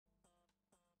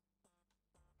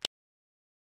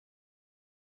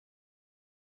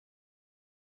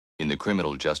the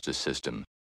criminal justice system,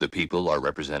 the people are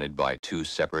represented by two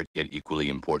separate yet equally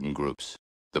important groups: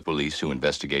 the police who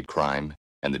investigate crime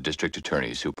and the district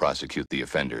attorneys who prosecute the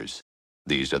offenders.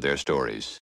 These are their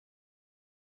stories.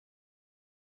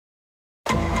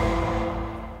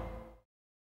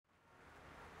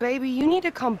 Baby, you need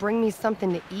to come bring me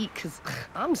something to eat, 'cause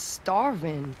I'm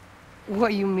starving.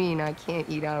 What you mean I can't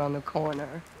eat out on the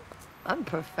corner? I'm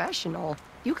professional.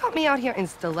 You got me out here in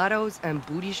stilettos and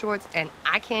booty shorts, and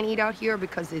I can't eat out here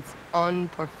because it's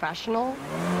unprofessional?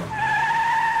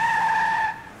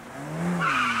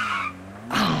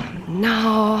 Oh,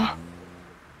 no.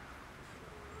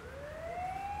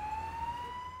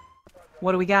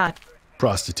 What do we got?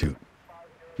 Prostitute.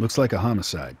 Looks like a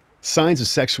homicide. Signs of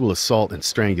sexual assault and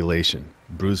strangulation.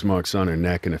 Bruise marks on her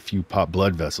neck and a few popped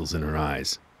blood vessels in her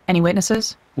eyes. Any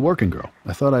witnesses? A working girl.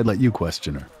 I thought I'd let you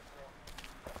question her.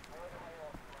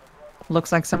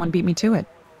 Looks like someone beat me to it.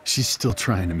 She's still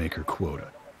trying to make her quota.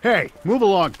 Hey, move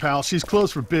along, pal. She's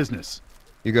closed for business.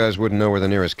 You guys wouldn't know where the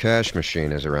nearest cash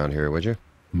machine is around here, would you?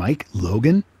 Mike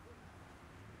Logan?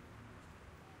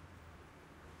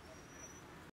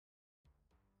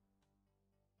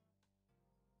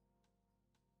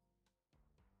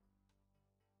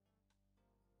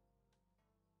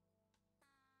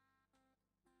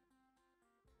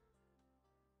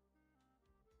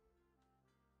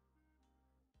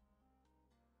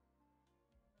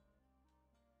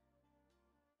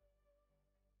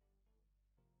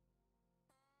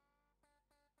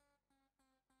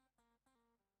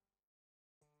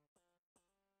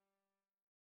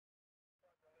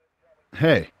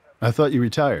 Hey, I thought you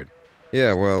retired.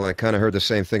 Yeah, well, I kind of heard the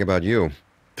same thing about you.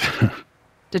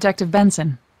 Detective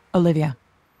Benson. Olivia.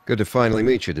 Good to finally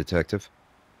meet you, Detective.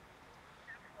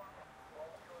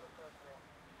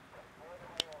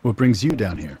 What brings you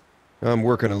down here? I'm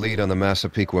working a lead on the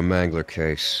Massapequa Mangler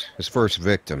case. His first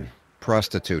victim,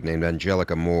 prostitute named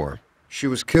Angelica Moore. She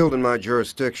was killed in my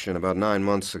jurisdiction about 9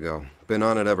 months ago. Been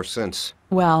on it ever since.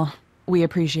 Well, we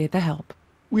appreciate the help.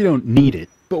 We don't need it,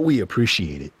 but we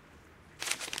appreciate it.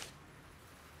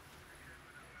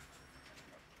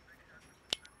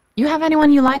 You have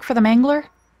anyone you like for the Mangler?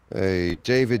 A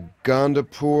David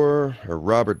Gondapour, a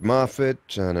Robert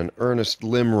Moffat, and an Ernest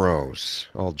Limrose.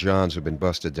 All Johns who've been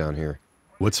busted down here.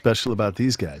 What's special about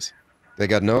these guys? They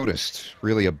got noticed.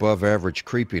 Really above average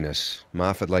creepiness.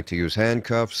 Moffat liked to use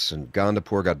handcuffs, and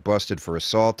Gondapour got busted for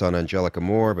assault on Angelica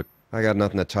Moore, but I got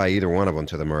nothing to tie either one of them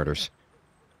to the murders.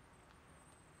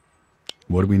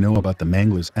 What do we know about the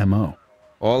Mangler's M.O.?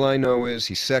 All I know is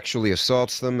he sexually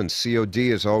assaults them, and COD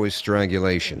is always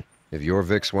strangulation. If your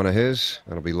Vic's one of his,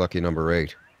 that'll be lucky number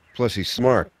 8. Plus, he's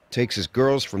smart. Takes his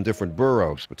girls from different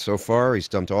boroughs, but so far, he's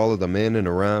dumped all of them in and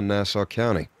around Nassau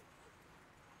County.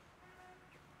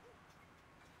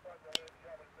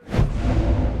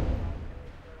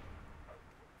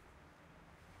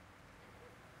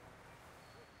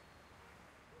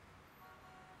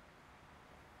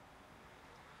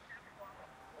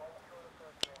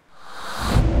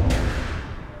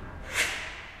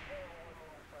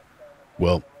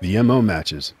 Well, the M.O.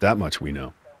 matches. That much we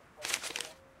know.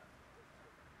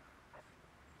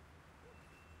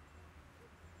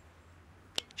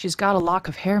 She's got a lock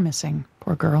of hair missing,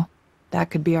 poor girl.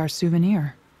 That could be our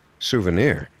souvenir.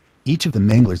 Souvenir? Each of the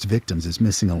Mangler's victims is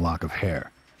missing a lock of hair.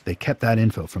 They kept that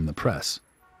info from the press.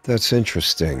 That's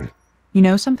interesting. You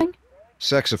know something?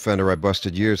 Sex offender I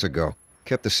busted years ago.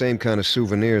 Kept the same kind of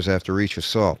souvenirs after each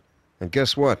assault. And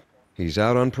guess what? He's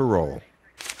out on parole.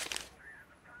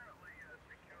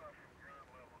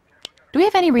 Do we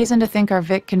have any reason to think our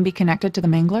Vic can be connected to the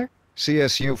Mangler?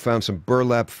 CSU found some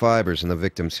burlap fibers in the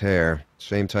victim's hair.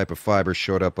 Same type of fibers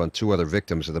showed up on 2 other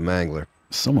victims of the Mangler.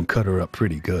 Someone cut her up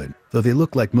pretty good, though they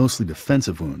look like mostly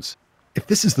defensive wounds. If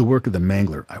this is the work of the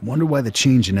Mangler, I wonder why the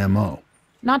change in M.O.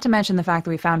 Not to mention the fact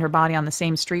that we found her body on the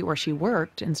same street where she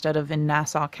worked, instead of in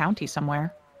Nassau County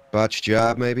somewhere. Botched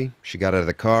job, maybe? She got out of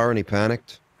the car and he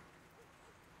panicked?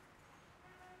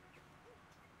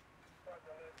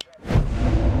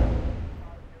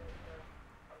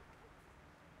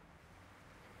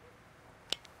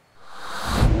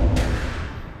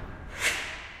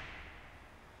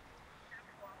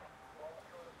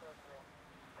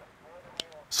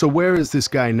 So where is this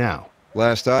guy now?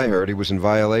 Last I heard, he was in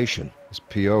violation. His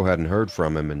P.O. hadn't heard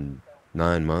from him in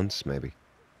 9 months, maybe.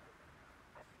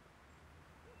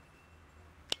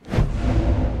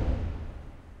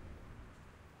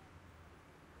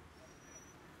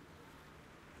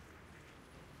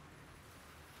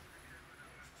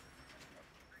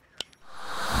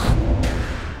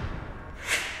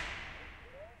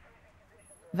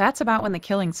 That's about when the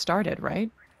killing started,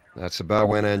 right? That's about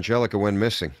when Angelica went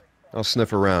missing. I'll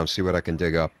sniff around, see what I can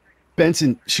dig up.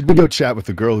 Benson, should we go chat with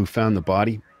the girl who found the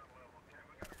body?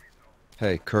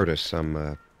 Hey, Curtis,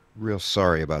 I'm, real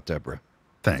sorry about Deborah.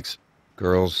 Thanks.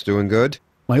 Girls doing good?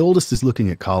 My oldest is looking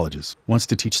at colleges, wants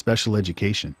to teach special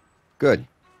education. Good.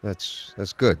 That's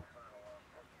good.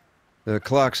 The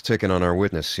clock's ticking on our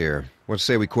witness here. What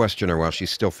say we question her while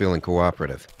she's still feeling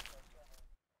cooperative?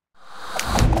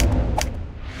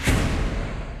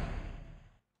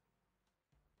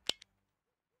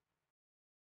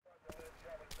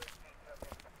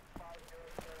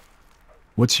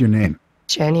 What's your name?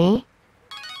 Jenny?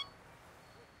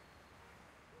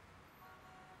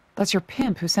 That's your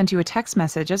pimp who sent you a text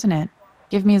message, isn't it?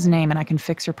 Give me his name and I can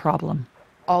fix your problem.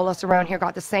 All us around here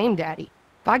got the same daddy.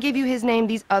 If I give you his name,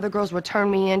 these other girls would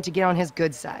turn me in to get on his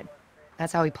good side.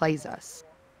 That's how he plays us.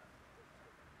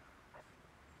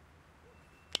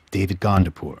 David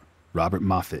Gondapur, Robert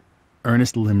Moffat,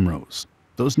 Ernest Limrose.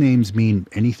 Those names mean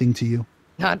anything to you?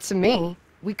 Not to me.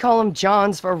 We call them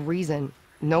Johns for a reason.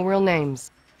 No real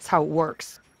names. That's how it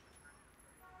works.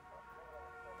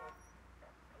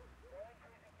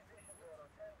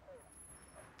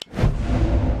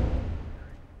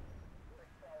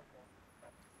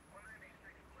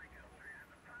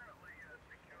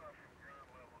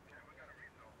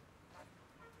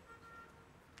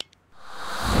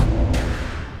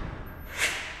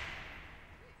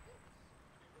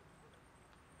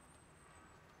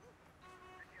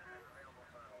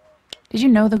 Did you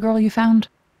know the girl you found?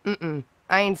 Mm-mm.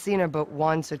 I ain't seen her but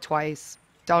once or twice.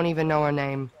 Don't even know her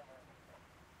name.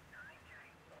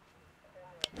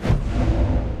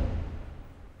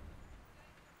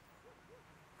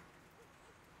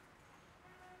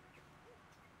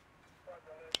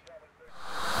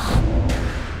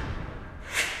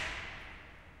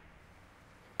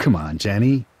 Come on,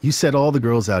 Jenny. You said all the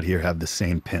girls out here have the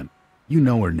same pimp. You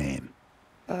know her name.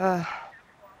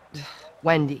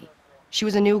 Wendy. She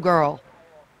was a new girl.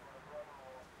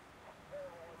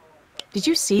 Did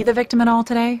you see the victim at all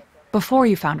today? Before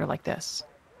you found her like this?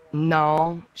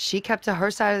 No, she kept to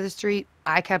her side of the street.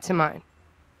 I kept to mine.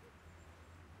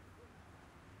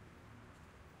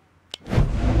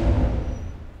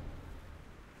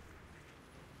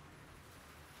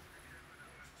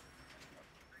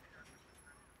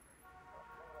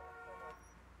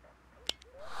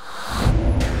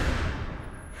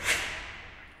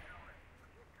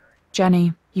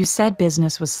 Jenny, you said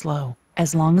business was slow.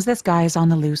 As long as this guy is on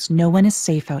the loose, no one is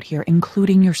safe out here,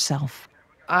 including yourself.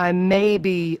 I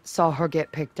maybe saw her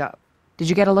get picked up. Did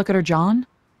you get a look at her John?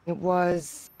 It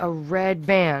was a red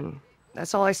van.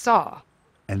 That's all I saw.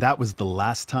 And that was the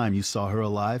last time you saw her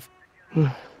alive?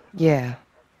 Yeah.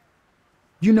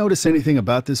 You notice anything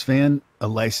about this van? A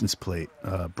license plate,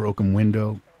 a broken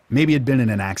window? Maybe it'd been in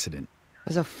an accident. It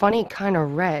was a funny kind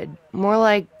of red. More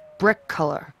like brick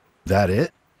color. That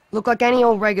it? Looked like any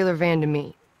old regular van to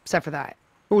me. Except for that.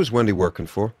 Who was Wendy working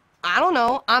for? I don't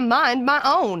know. I mind my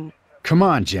own. Come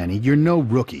on, Jenny. You're no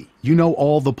rookie. You know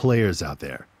all the players out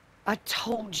there. I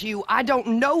told you, I don't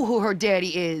know who her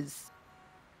daddy is.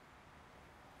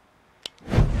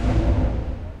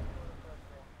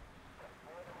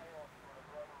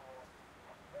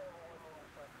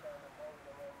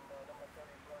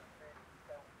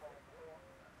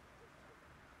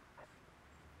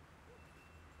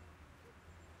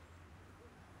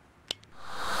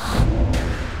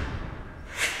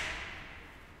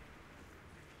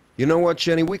 You know what,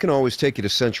 Jenny? We can always take you to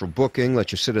central booking,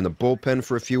 let you sit in the bullpen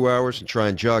for a few hours, and try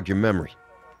and jog your memory.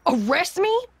 Arrest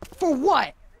me? For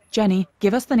what? Jenny,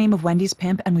 give us the name of Wendy's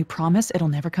pimp and we promise it'll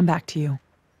never come back to you.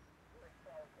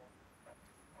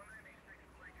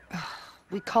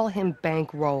 We call him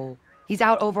Bankroll. He's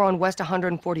out over on West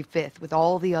 145th with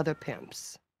all the other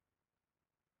pimps.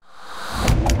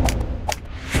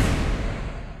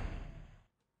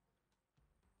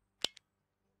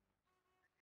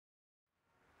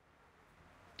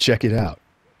 Check it out.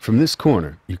 From this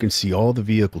corner, you can see all the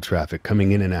vehicle traffic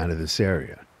coming in and out of this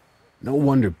area. No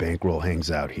wonder Bankroll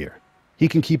hangs out here. He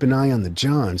can keep an eye on the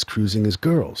Johns cruising his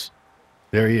girls.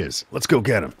 There he is. Let's go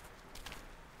get him.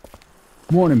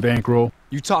 Morning, Bankroll.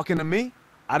 You talking to me?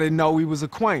 I didn't know we was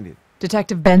acquainted.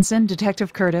 Detective Benson,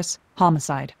 Detective Curtis,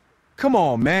 homicide. Come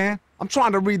on, man. I'm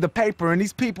trying to read the paper and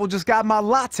these people just got my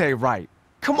latte right.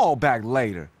 Come on back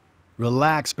later.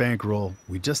 Relax, Bankroll.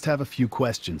 We just have a few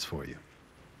questions for you.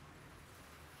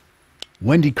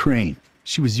 Wendy Crane.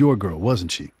 She was your girl,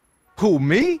 wasn't she? Who,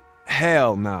 me?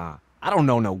 Hell nah. I don't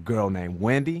know no girl named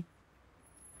Wendy.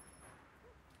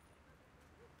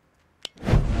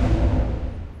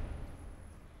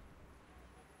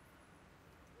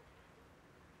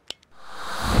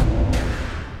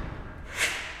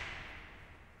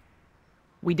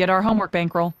 We did our homework,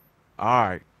 Bankroll. All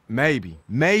right,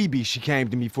 maybe she came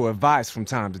to me for advice from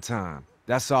time to time.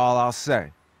 That's all I'll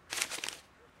say.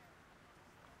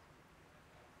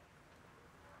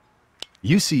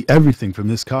 You see everything from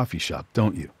this coffee shop,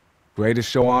 don't you? Greatest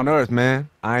show on earth, man.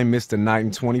 I ain't missed a night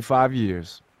in 25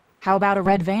 years. How about a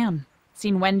red van?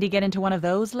 Seen Wendy get into one of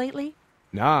those lately?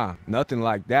 Nah, nothing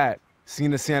like that.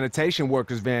 Seen a sanitation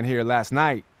workers van here last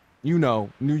night. You know,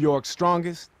 New York's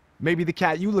strongest. Maybe the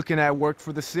cat you looking at worked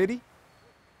for the city?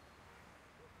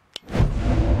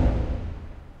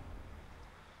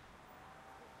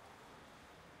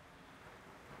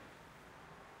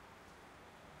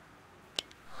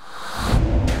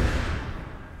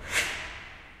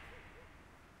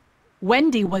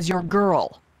 Wendy was your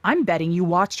girl. I'm betting you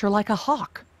watched her like a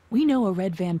hawk. We know a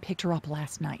red van picked her up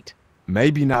last night.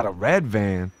 Maybe not a red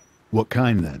van. What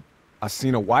kind then? I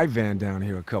seen a white van down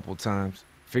here a couple times.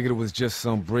 Figured it was just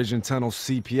some bridge and tunnel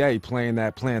CPA playing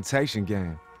that plantation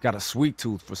game. Got a sweet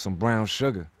tooth for some brown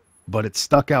sugar. But it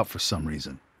stuck out for some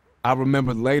reason. I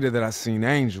remembered later that I seen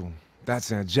Angel.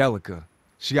 That's Angelica.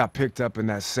 She got picked up in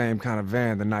that same kind of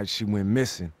van the night she went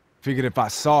missing. Figured if I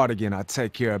saw it again, I'd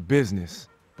take care of business.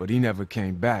 But he never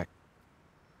came back.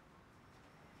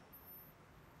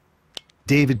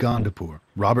 David Gondapur,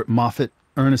 Robert Moffat,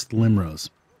 Ernest Limrose.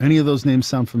 Any of those names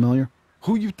sound familiar?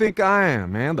 Who you think I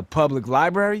am, man? The public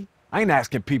library? I ain't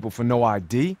asking people for no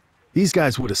ID. These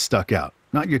guys would have stuck out.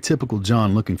 Not your typical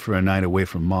John looking for a night away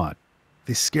from Maud.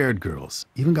 They scared girls,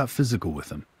 even got physical with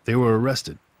them. They were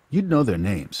arrested. You'd know their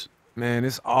names. Man,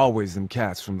 it's always them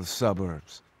cats from the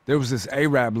suburbs. There was this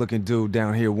Arab-looking dude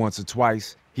down here once or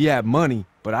twice. He had money,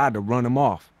 but I had to run him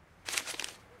off.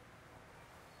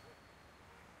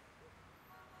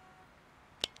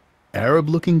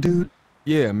 Arab-looking dude?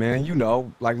 Yeah, man, you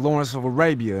know, like Lawrence of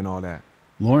Arabia and all that.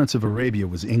 Lawrence of Arabia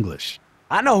was English.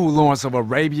 I know who Lawrence of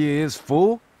Arabia is,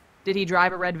 fool. Did he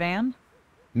drive a red van?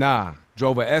 Nah,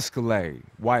 drove a Escalade,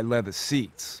 white leather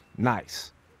seats,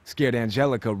 nice. Scared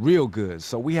Angelica real good,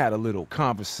 so we had a little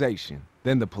conversation.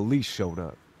 Then the police showed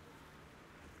up.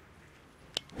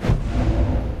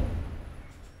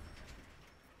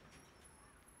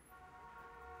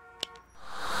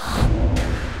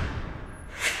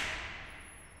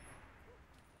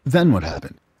 Then what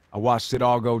happened? I watched it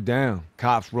all go down.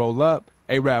 Cops roll up.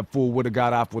 Arab fool would have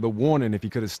got off with a warning if he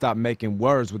could have stopped making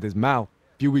words with his mouth.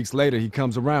 A few weeks later, he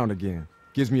comes around again.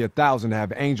 Gives me $1,000 to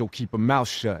have Angel keep her mouth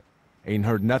shut. Ain't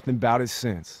heard nothing about it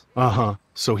since. Uh-huh.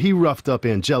 So he roughed up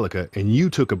Angelica, and you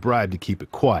took a bribe to keep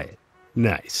it quiet.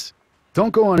 Nice.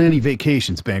 Don't go on any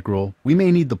vacations, Bankroll. We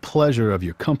may need the pleasure of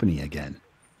your company again.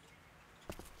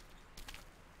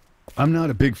 I'm not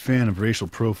a big fan of racial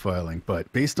profiling,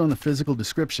 but based on the physical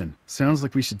description, sounds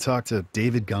like we should talk to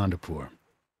David Gondapur.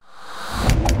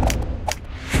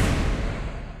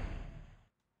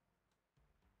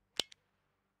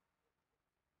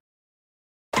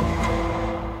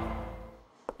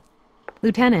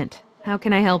 Lieutenant, how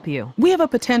can I help you? We have a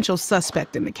potential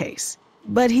suspect in the case,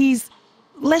 but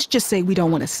let's just say we don't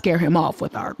want to scare him off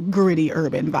with our gritty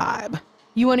urban vibe.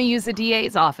 You want to use the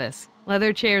DA's office?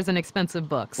 Leather chairs and expensive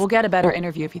books. We'll get a better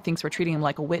interview if he thinks we're treating him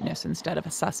like a witness instead of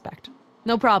a suspect.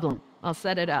 No problem. I'll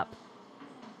set it up.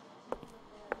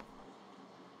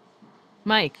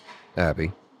 Mike.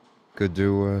 Abby, good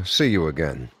to see you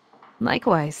again.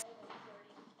 Likewise.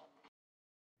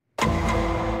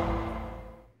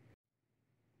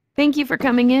 Thank you for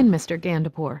coming in, Mr.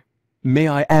 Gandapur. May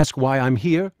I ask why I'm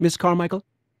here, Miss Carmichael?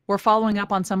 We're following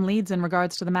up on some leads in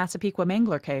regards to the Massapequa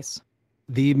Mangler case.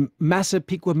 The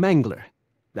Massapequa Mangler.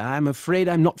 I'm afraid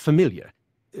I'm not familiar.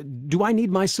 Do I need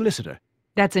my solicitor?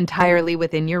 That's entirely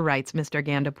within your rights, Mr.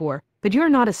 Gandapur. But you're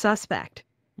not a suspect.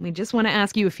 We just want to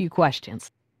ask you a few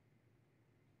questions.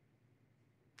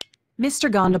 Mr.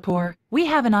 Gondapur, we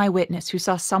have an eyewitness who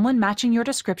saw someone matching your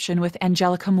description with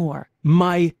Angelica Moore.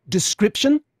 My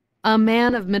description? A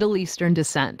man of Middle Eastern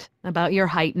descent. About your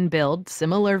height and build,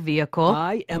 similar vehicle.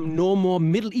 I am no more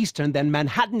Middle Eastern than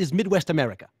Manhattan is Midwest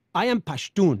America. I am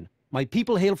Pashtun. My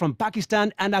people hail from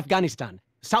Pakistan and Afghanistan,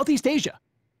 Southeast Asia.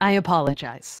 I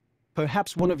apologize.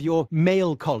 Perhaps one of your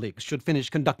male colleagues should finish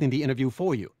conducting the interview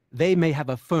for you. They may have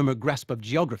a firmer grasp of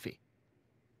geography.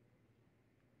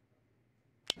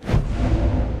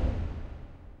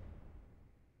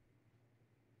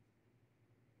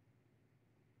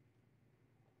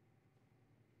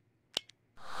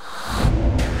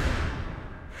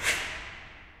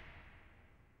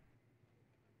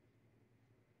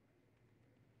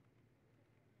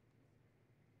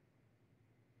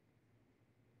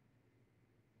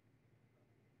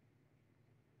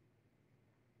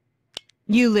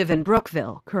 You live in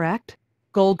Brookville, correct?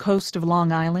 Gold Coast of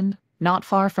Long Island. not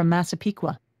far from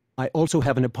Massapequa. I also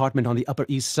have an apartment on the Upper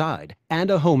East Side and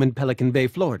a home in Pelican Bay,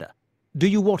 Florida. Do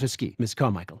you water ski, Miss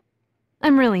Carmichael?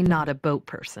 I'm really not a boat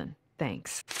person,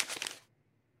 thanks.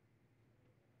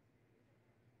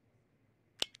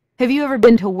 Have you ever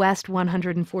been to West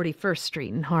 141st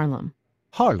Street in Harlem?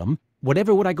 Harlem?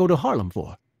 Whatever would I go to Harlem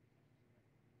for?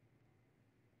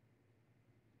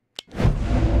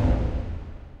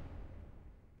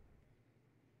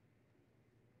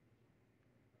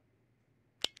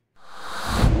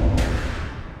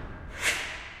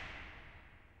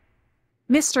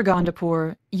 Mr.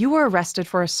 Gondapur, you were arrested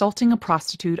for assaulting a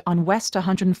prostitute on West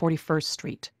 141st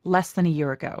Street less than a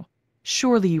year ago.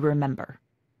 Surely you remember.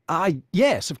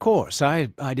 Yes, of course. I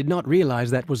did not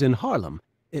realize that was in Harlem.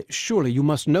 Surely you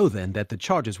must know then that the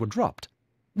charges were dropped.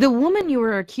 The woman you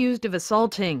were accused of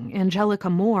assaulting, Angelica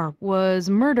Moore, was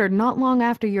murdered not long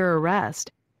after your arrest.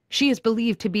 She is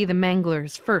believed to be the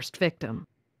Mangler's first victim.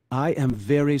 I am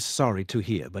very sorry to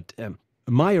hear, but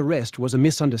my arrest was a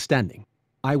misunderstanding.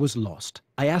 I was lost.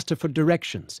 I asked her for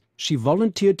directions. She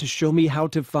volunteered to show me how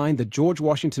to find the George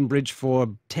Washington Bridge for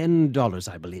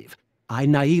 $10, I believe. I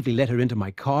naively let her into my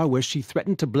car where she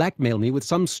threatened to blackmail me with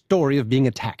some story of being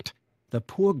attacked. The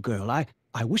poor girl, I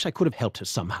wish I could have helped her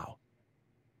somehow.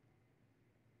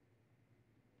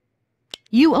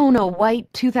 You own a white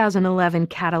 2011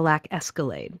 Cadillac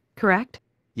Escalade, correct?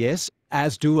 Yes,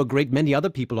 as do a great many other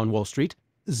people on Wall Street.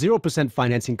 0%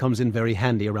 financing comes in very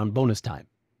handy around bonus time.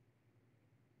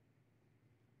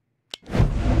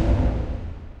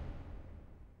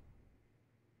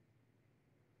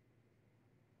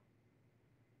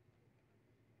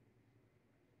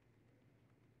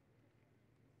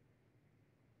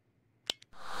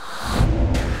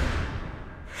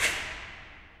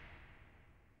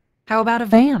 How about a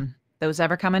van? Those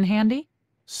ever come in handy?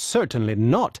 Certainly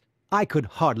not. I could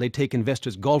hardly take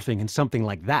investors golfing in something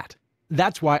like that.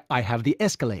 That's why I have the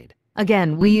Escalade.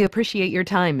 Again, we appreciate your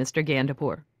time, Mr.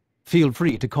 Gandapur. Feel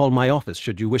free to call my office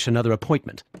should you wish another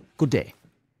appointment. Good day.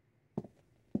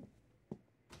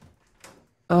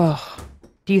 Ugh,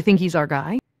 Do you think he's our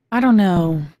guy? I don't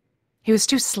know. He was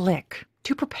too slick,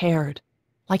 too prepared.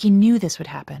 Like he knew this would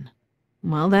happen.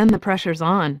 Well, then the pressure's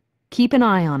on. Keep an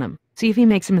eye on him. See if he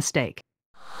makes a mistake.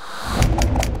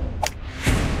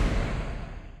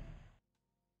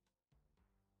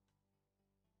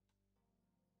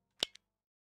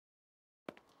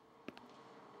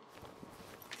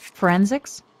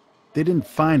 Forensics? They didn't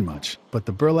find much, but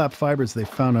the burlap fibers they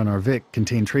found on our Vic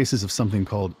contain traces of something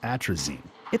called atrazine.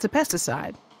 It's a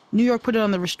pesticide. New York put it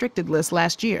on the restricted list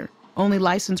last year. Only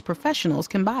licensed professionals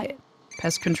can buy it.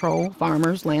 Pest control,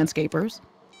 farmers, landscapers.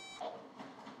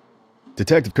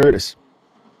 Detective Curtis.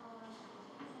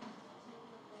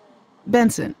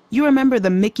 Benson, you remember the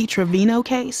Mickey Trevino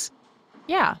case?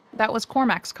 Yeah, that was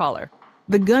Cormac's collar.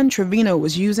 The gun Trevino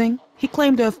was using, he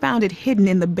claimed to have found it hidden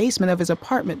in the basement of his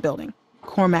apartment building.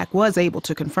 Cormac was able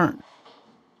to confirm.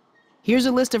 Here's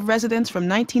a list of residents from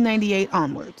 1998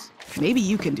 onwards. Maybe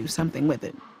you can do something with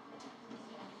it.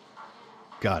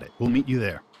 Got it. We'll meet you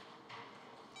there.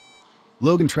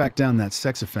 Logan tracked down that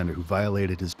sex offender who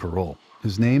violated his parole.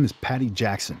 His name is Patty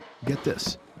Jackson. Get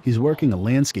this. He's working a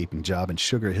landscaping job in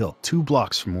Sugar Hill, 2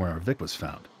 blocks from where our Vic was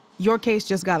found. Your case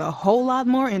just got a whole lot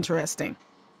more interesting.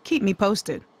 Keep me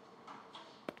posted.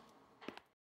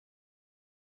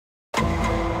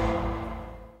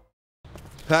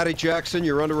 Patty Jackson,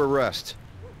 you're under arrest.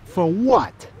 For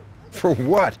what? For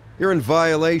what? You're in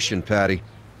violation, Patty.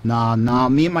 Nah,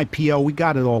 me and my PO, we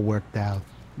got it all worked out.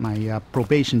 My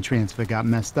probation transfer got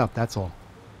messed up, that's all.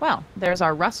 Well, there's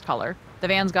our rust color. The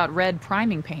van's got red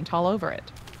priming paint all over it.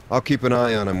 I'll keep an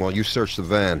eye on him while you search the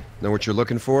van. Know what you're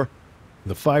looking for?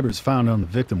 The fibers found on the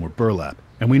victim were burlap,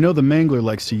 and we know the mangler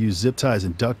likes to use zip ties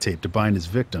and duct tape to bind his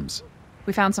victims.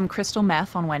 We found some crystal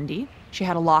meth on Wendy. She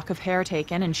had a lock of hair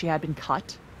taken and she had been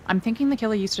cut. I'm thinking the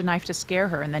killer used a knife to scare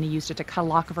her and then he used it to cut a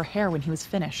lock of her hair when he was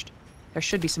finished. There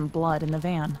should be some blood in the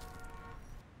van.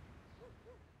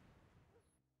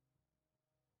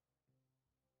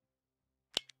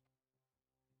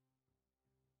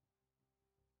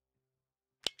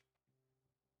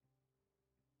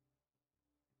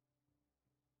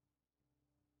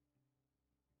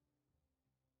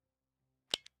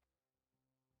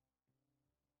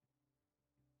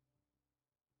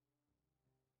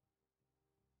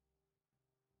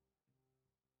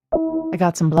 I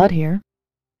got some blood here.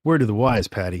 Word to the wise,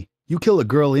 Patty. You kill a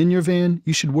girl in your van,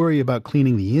 you should worry about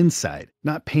cleaning the inside,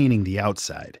 not painting the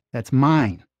outside. That's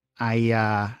mine.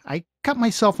 I cut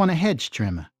myself on a hedge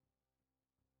trimmer.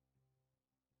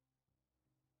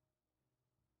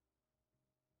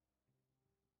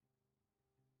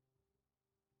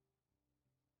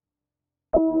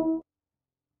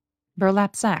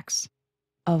 Burlap sacks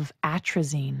of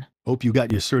atrazine. Hope you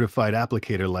got your certified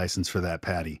applicator license for that,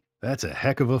 Patty. That's a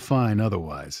heck of a fine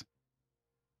otherwise.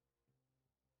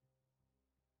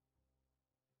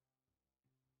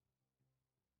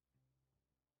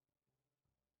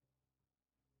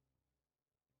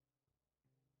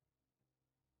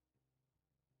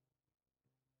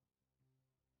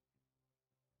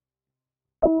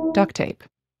 Duct tape.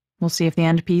 We'll see if the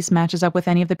end piece matches up with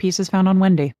any of the pieces found on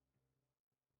Wendy.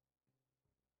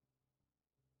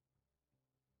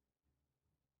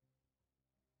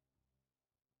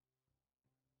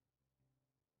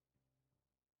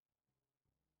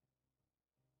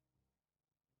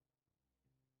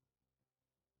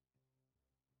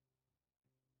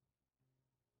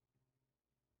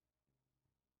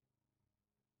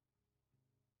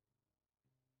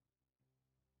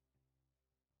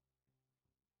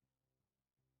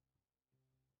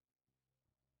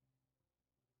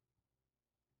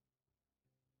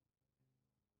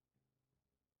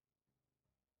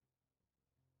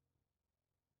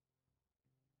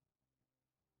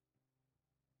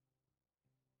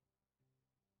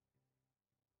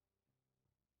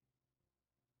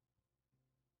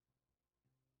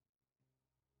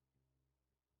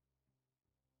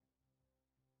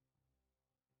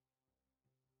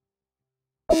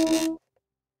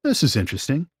 This is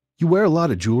interesting. You wear a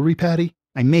lot of jewelry, Patty?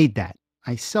 I made that.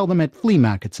 I sell them at flea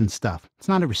markets and stuff. It's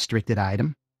not a restricted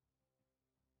item.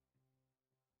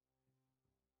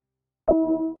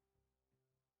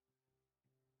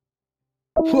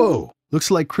 Whoa, looks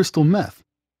like crystal meth.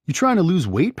 You trying to lose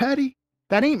weight, Patty?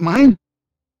 That ain't mine.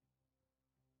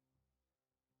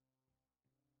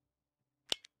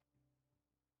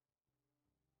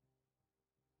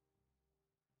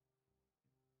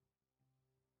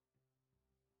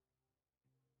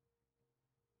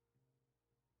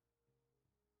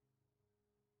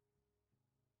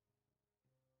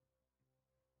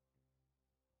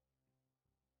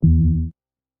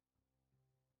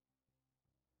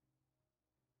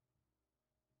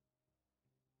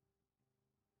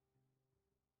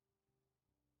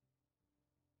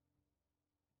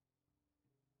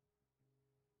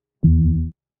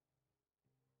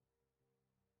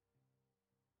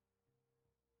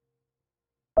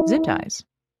 Zip ties.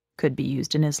 Could be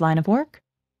used in his line of work.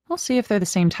 We'll see if they're the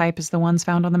same type as the ones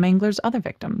found on the Mangler's other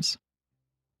victims.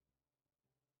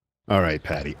 All right,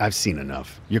 Patty, I've seen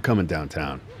enough. You're coming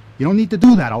downtown. You don't need to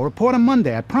do that. I'll report on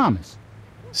Monday, I promise.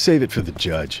 Save it for the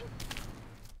judge.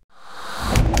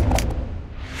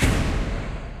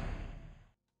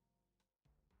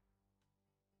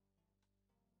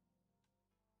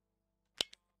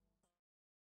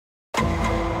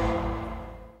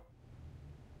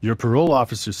 Your parole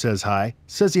officer says hi.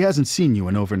 Says he hasn't seen you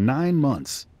in over 9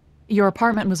 months. Your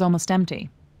apartment was almost empty.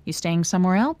 You staying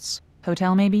somewhere else?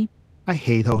 Hotel, maybe? I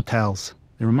hate hotels.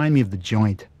 They remind me of the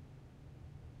joint.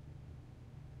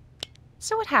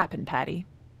 So what happened, Patty?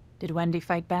 Did Wendy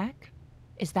fight back?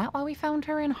 Is that why we found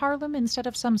her in Harlem instead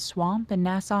of some swamp in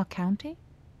Nassau County?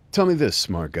 Tell me this,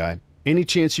 smart guy. Any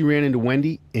chance you ran into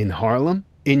Wendy in Harlem?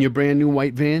 In your brand new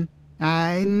white van?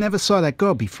 I never saw that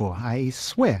girl before, I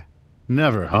swear.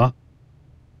 Never, huh?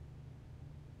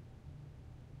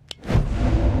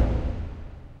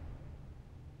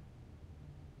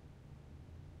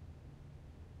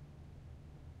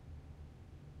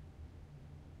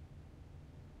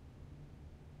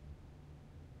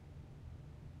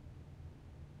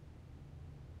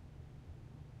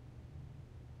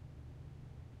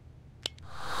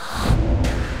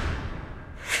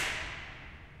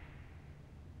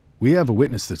 We have a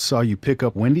witness that saw you pick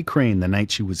up Wendy Crane the night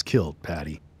she was killed,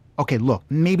 Patty. Okay, look,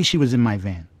 maybe she was in my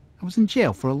van. I was in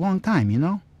jail for a long time, you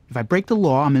know? If I break the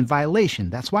law, I'm in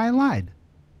violation. That's why I lied.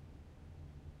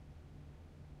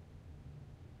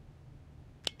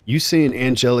 You saying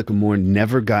Angelica Moore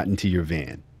never got into your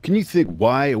van. Can you think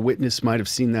why a witness might have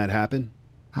seen that happen?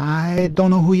 I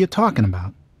don't know who you're talking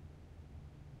about.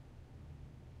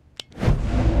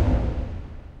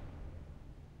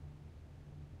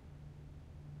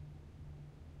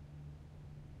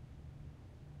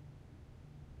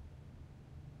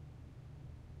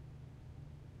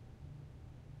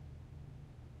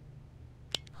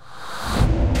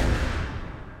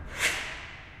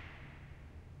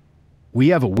 We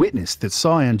have a witness that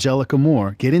saw Angelica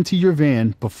Moore get into your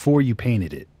van before you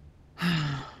painted it.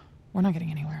 We're not getting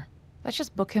anywhere. Let's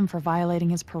just book him for violating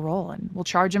his parole, and we'll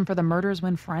charge him for the murders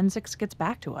when forensics gets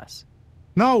back to us.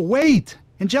 No, wait!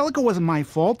 Angelica wasn't my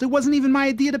fault. It wasn't even my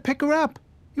idea to pick her up.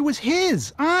 It was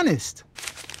his, honest.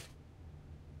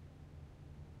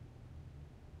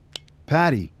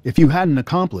 Patty, if you had an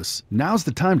accomplice, now's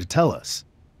the time to tell us.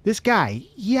 This guy,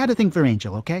 he had a thing for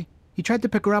Angel, okay? He tried to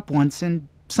pick her up once and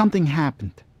something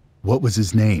happened. What was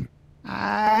his name?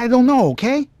 I don't know,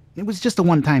 okay? It was just a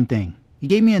one-time thing. He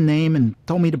gave me a name and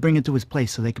told me to bring it to his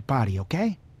place so they could party,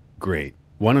 okay? Great.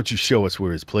 Why don't you show us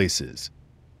where his place is?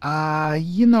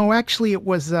 Actually it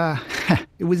was,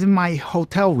 it was in my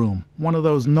hotel room. One of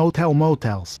those no-tell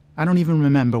motels. I don't even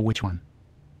remember which one.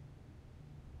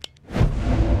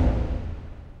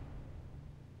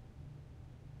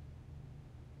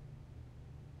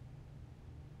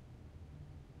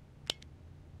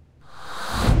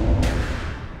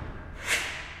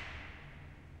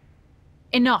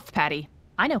 Enough, Patty.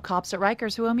 I know cops at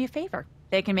Rikers who owe me a favor.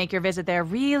 They can make your visit there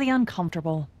really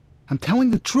uncomfortable. I'm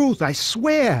telling the truth, I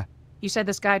swear! You said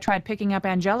this guy tried picking up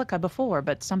Angelica before,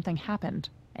 but something happened.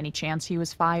 Any chance he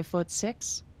was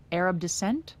 5'6"? Arab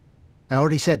descent? I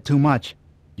already said too much.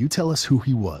 You tell us who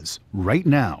he was, right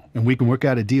now, and we can work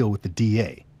out a deal with the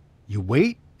DA. You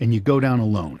wait, and you go down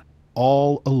alone.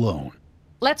 All alone.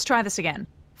 Let's try this again.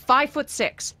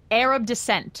 5'6", Arab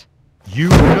descent. You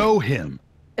know him!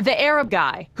 The Arab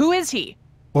guy. Who is he?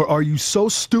 Or are you so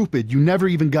stupid you never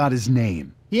even got his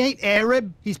name? He ain't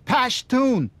Arab, he's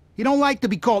Pashtun. He don't like to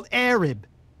be called Arab.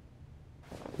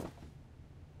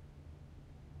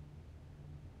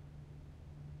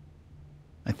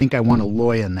 I think I want a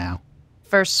lawyer now.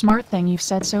 First smart thing you've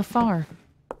said so far.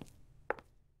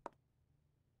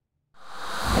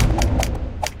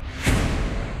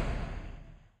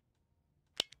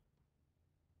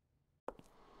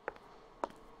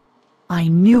 I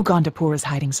knew Gondapur was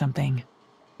hiding something.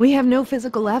 We have no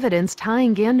physical evidence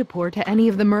tying Gandapur to any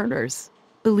of the murders.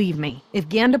 Believe me, if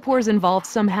Gandapur's involved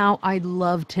somehow, I'd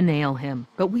love to nail him.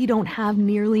 But we don't have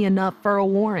nearly enough for a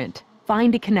warrant.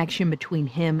 Find a connection between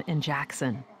him and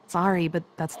Jackson. Sorry, but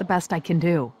that's the best I can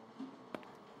do.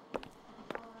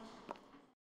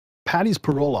 Patty's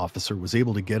parole officer was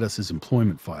able to get us his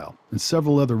employment file and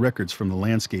several other records from the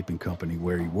landscaping company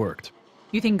where he worked.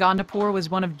 You think Gondapur was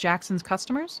one of Jackson's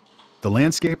customers? The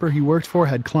landscaper he worked for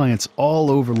had clients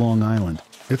all over Long Island.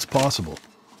 It's possible.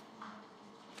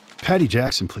 Patty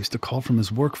Jackson placed a call from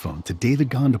his work phone to David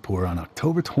Gondapur on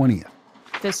October 20th.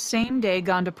 The same day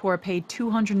Gondapur paid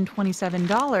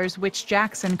 $227, which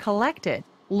Jackson collected.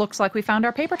 Looks like we found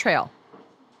our paper trail.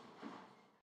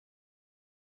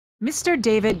 Mr.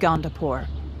 David Gondapur,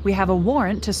 we have a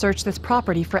warrant to search this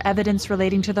property for evidence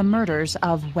relating to the murders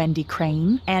of Wendy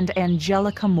Crane and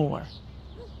Angelica Moore.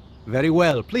 Very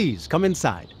well, please, come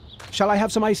inside. Shall I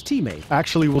have some iced tea made?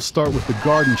 Actually, we'll start with the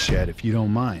garden shed if you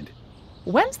don't mind.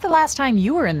 When's the last time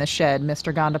you were in the shed,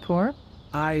 Mr. Gondapur?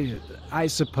 I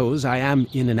suppose I am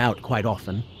in and out quite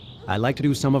often. I like to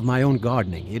do some of my own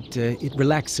gardening. It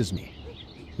relaxes me.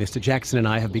 Mr. Jackson and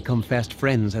I have become fast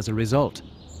friends as a result.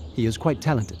 He is quite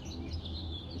talented.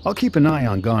 I'll keep an eye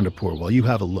on Gondapur while you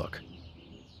have a look.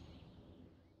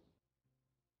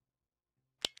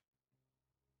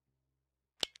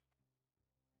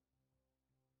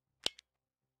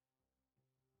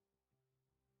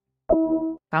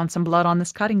 Found some blood on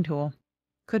this cutting tool.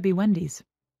 Could be Wendy's.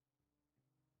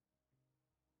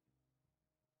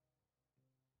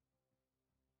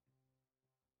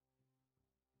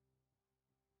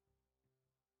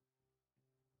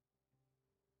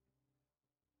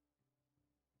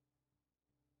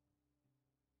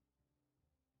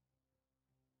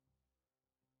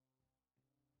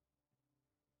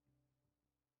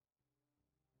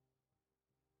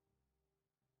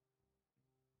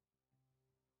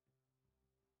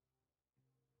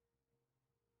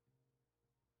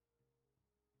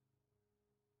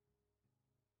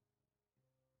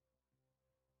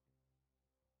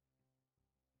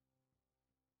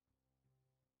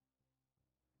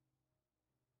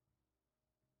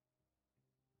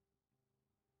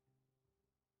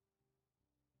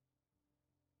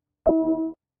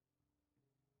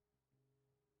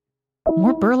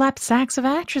 More burlap sacks of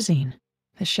atrazine.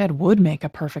 The shed would make a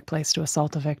perfect place to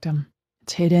assault a victim.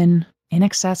 It's hidden,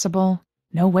 inaccessible.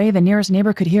 No way the nearest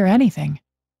neighbor could hear anything.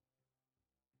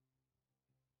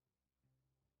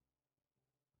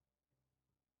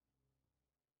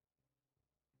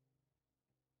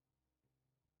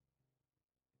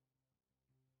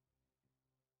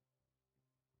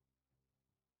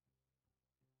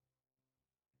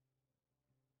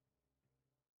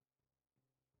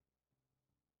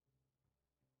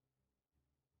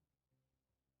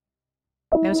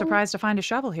 No surprise to find a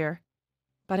shovel here.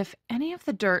 But if any of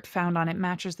the dirt found on it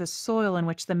matches the soil in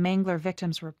which the Mangler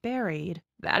victims were buried,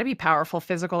 that'd be powerful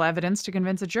physical evidence to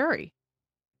convince a jury.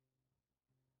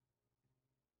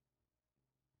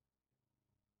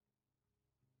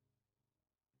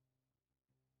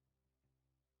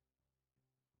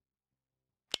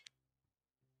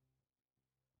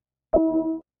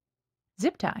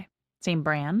 Zip tie. Same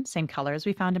brand, same color as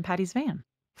we found in Patty's van.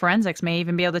 Forensics may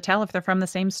even be able to tell if they're from the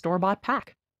same store-bought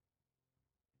pack.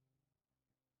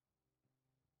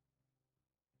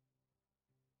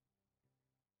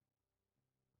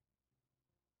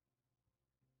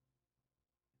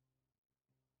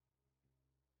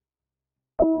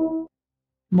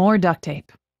 More duct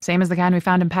tape. Same as the kind we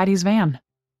found in Patty's van.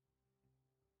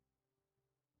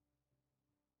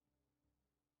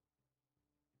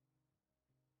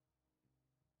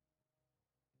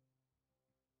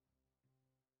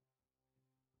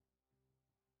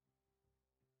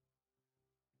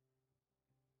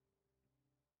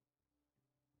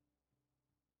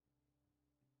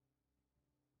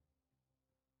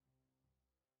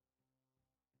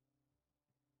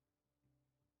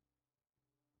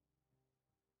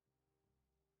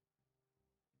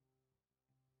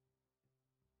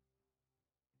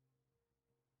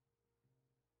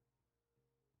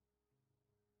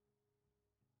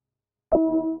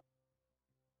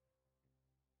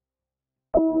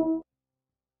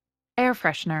 Air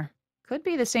freshener. Could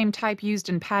be the same type used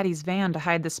in Patty's van to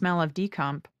hide the smell of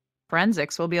decomp.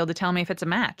 Forensics will be able to tell me if it's a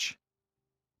match.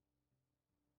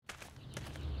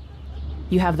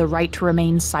 You have the right to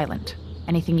remain silent.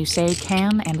 Anything you say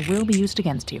can and will be used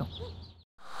against you.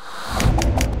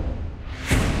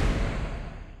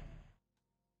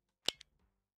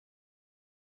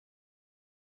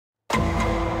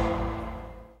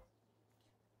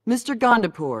 Mr.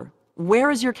 Gondapur, where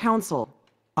is your counsel?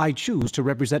 I choose to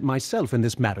represent myself in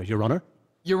this matter, Your Honor.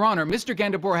 Your Honor, Mr.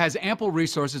 Gandapur has ample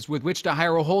resources with which to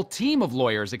hire a whole team of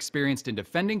lawyers experienced in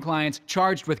defending clients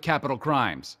charged with capital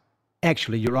crimes.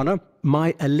 Actually, Your Honor,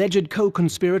 my alleged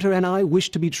co-conspirator and I wish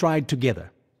to be tried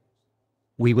together.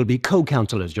 We will be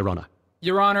co-counselors, Your Honor.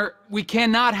 Your Honor, we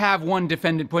cannot have one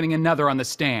defendant putting another on the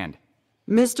stand.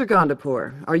 Mr.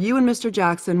 Gondapur, are you and Mr.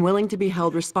 Jackson willing to be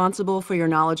held responsible for your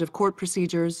knowledge of court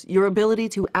procedures, your ability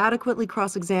to adequately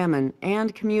cross-examine,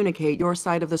 and communicate your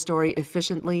side of the story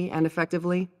efficiently and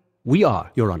effectively? We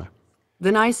are, Your Honor.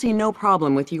 Then I see no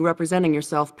problem with you representing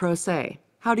yourself pro se.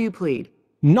 How do you plead?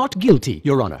 Not guilty,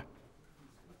 Your Honor.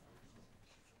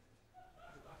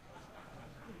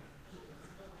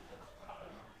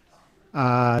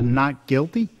 Not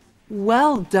guilty?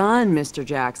 Well done, Mr.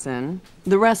 Jackson.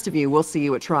 The rest of you will see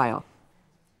you at trial.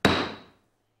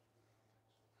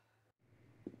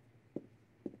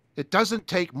 It doesn't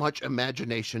take much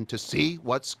imagination to see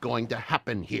what's going to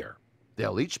happen here.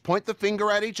 They'll each point the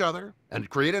finger at each other and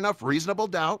create enough reasonable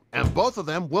doubt, and both of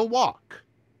them will walk.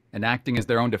 And acting as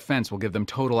their own defense will give them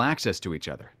total access to each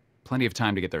other. Plenty of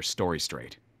time to get their story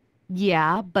straight.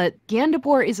 Yeah, but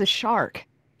Gandapur is a shark.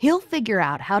 He'll figure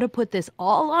out how to put this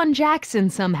all on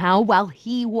Jackson somehow while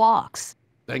he walks.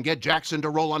 Then get Jackson to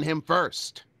roll on him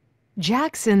first.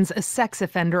 Jackson's a sex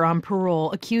offender on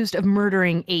parole accused of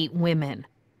murdering 8 women.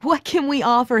 What can we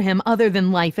offer him other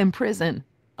than life in prison?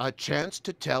 A chance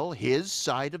to tell his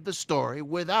side of the story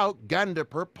without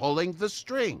Gandapur pulling the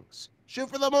strings.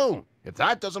 Shoot for the moon. If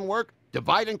that doesn't work,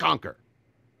 divide and conquer.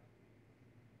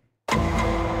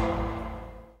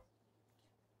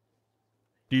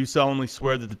 Do you solemnly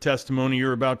swear that the testimony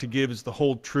you're about to give is the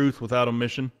whole truth without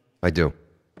omission? I do.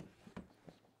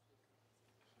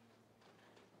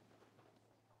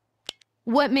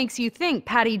 What makes you think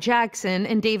Patty Jackson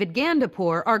and David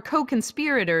Gandapur are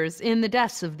co-conspirators in the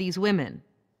deaths of these women?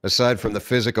 Aside from the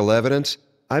physical evidence,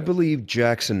 I believe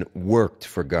Jackson worked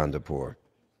for Gandapur.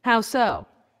 How so?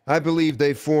 I believe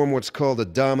they form what's called a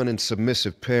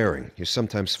dominant-submissive pairing you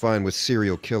sometimes find with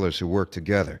serial killers who work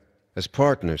together. As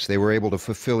partners, they were able to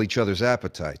fulfill each other's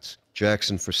appetites.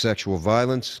 Jackson for sexual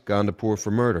violence, Gandapur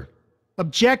for murder.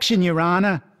 Objection, Your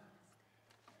Honor.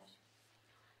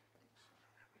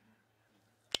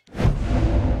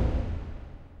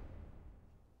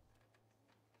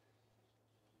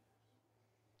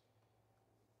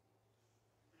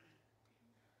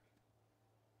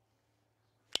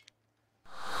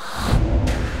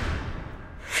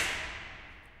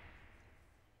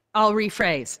 I'll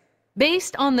rephrase.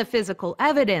 Based on the physical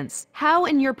evidence, how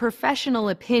in your professional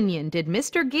opinion did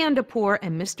Mr. Gandapur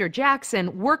and Mr.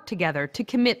 Jackson work together to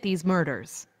commit these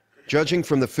murders? Judging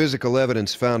from the physical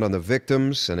evidence found on the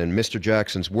victims, and in Mr.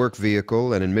 Jackson's work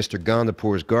vehicle, and in Mr.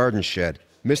 Gandapur's garden shed,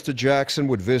 Mr. Jackson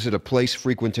would visit a place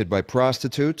frequented by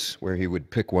prostitutes, where he would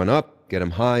pick one up, get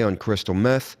them high on crystal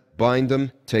meth, bind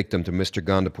them, take them to Mr.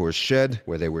 Gandapur's shed,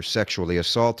 where they were sexually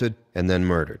assaulted, and then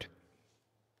murdered.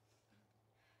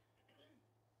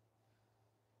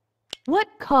 What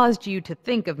caused you to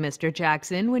think of Mr.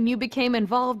 Jackson when you became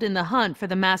involved in the hunt for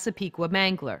the Massapequa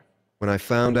Mangler? When I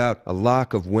found out a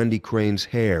lock of Wendy Crane's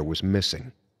hair was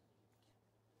missing.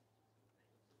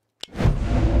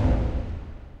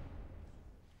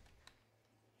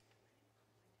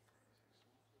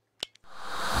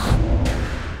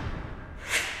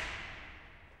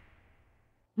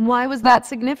 Why was that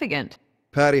significant?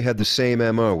 Patty had the same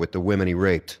MO with the women he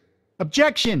raped.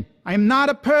 Objection! I am not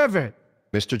a pervert!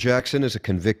 Mr. Jackson is a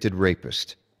convicted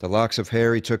rapist. The locks of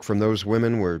hair he took from those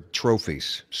women were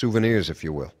trophies, souvenirs, if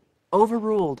you will.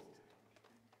 Overruled.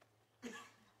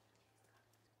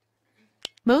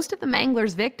 Most of the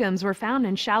Mangler's victims were found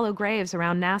in shallow graves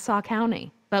around Nassau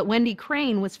County, but Wendy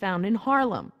Crane was found in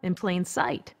Harlem, in plain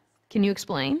sight. Can you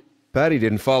explain? Patty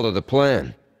didn't follow the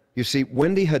plan. You see,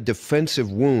 Wendy had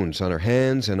defensive wounds on her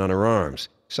hands and on her arms.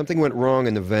 Something went wrong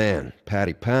in the van.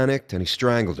 Patty panicked and he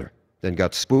strangled her, then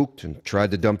got spooked and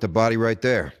tried to dump the body right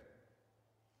there.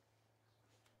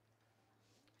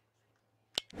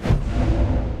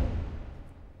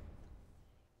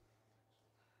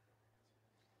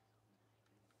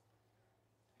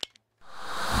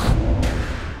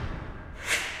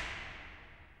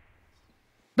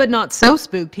 But not so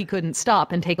spooked he couldn't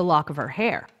stop and take a lock of her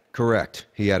hair. Correct.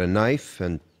 He had a knife,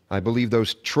 and I believe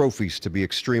those trophies to be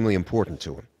extremely important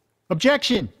to him.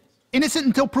 Objection! Innocent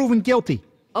until proven guilty.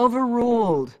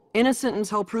 Overruled. Innocent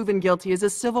until proven guilty is a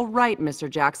civil right, Mr.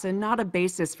 Jackson, not a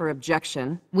basis for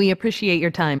objection. We appreciate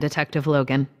your time, Detective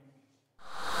Logan.